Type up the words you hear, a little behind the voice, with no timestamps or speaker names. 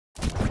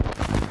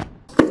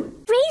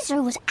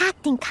Razor was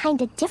acting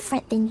kinda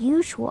different than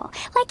usual,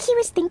 like he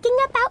was thinking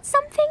about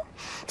something.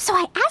 So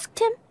I asked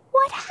him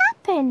what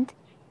happened.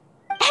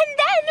 And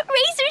then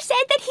Razor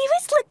said that he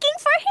was looking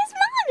for his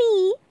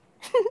mommy.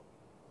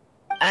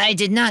 I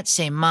did not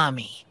say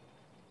mommy.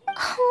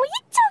 Oh,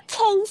 it's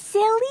okay,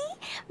 silly.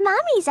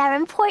 Mommies are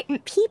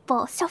important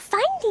people, so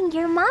finding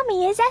your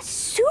mommy is a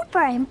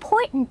super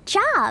important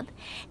job.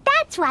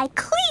 That's why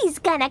Klee's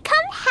gonna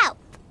come help.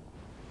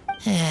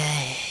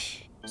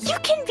 You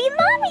can be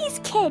Mommy's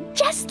kid,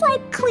 just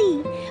like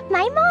Klee.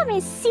 My mom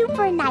is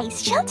super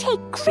nice. She'll take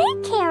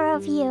great care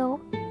of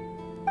you.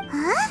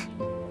 Huh?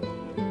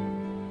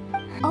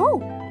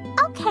 Oh,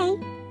 okay.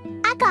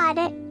 I got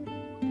it.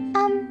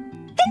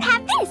 Then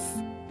have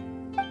this.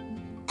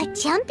 A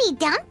Jumpy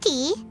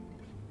Dumpty?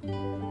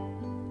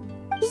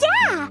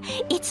 Yeah,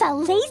 it's a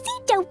lazy,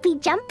 dopey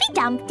Jumpy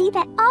Dumpty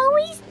that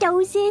always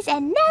dozes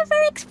and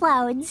never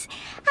explodes.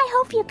 I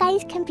hope you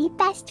guys can be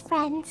best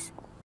friends.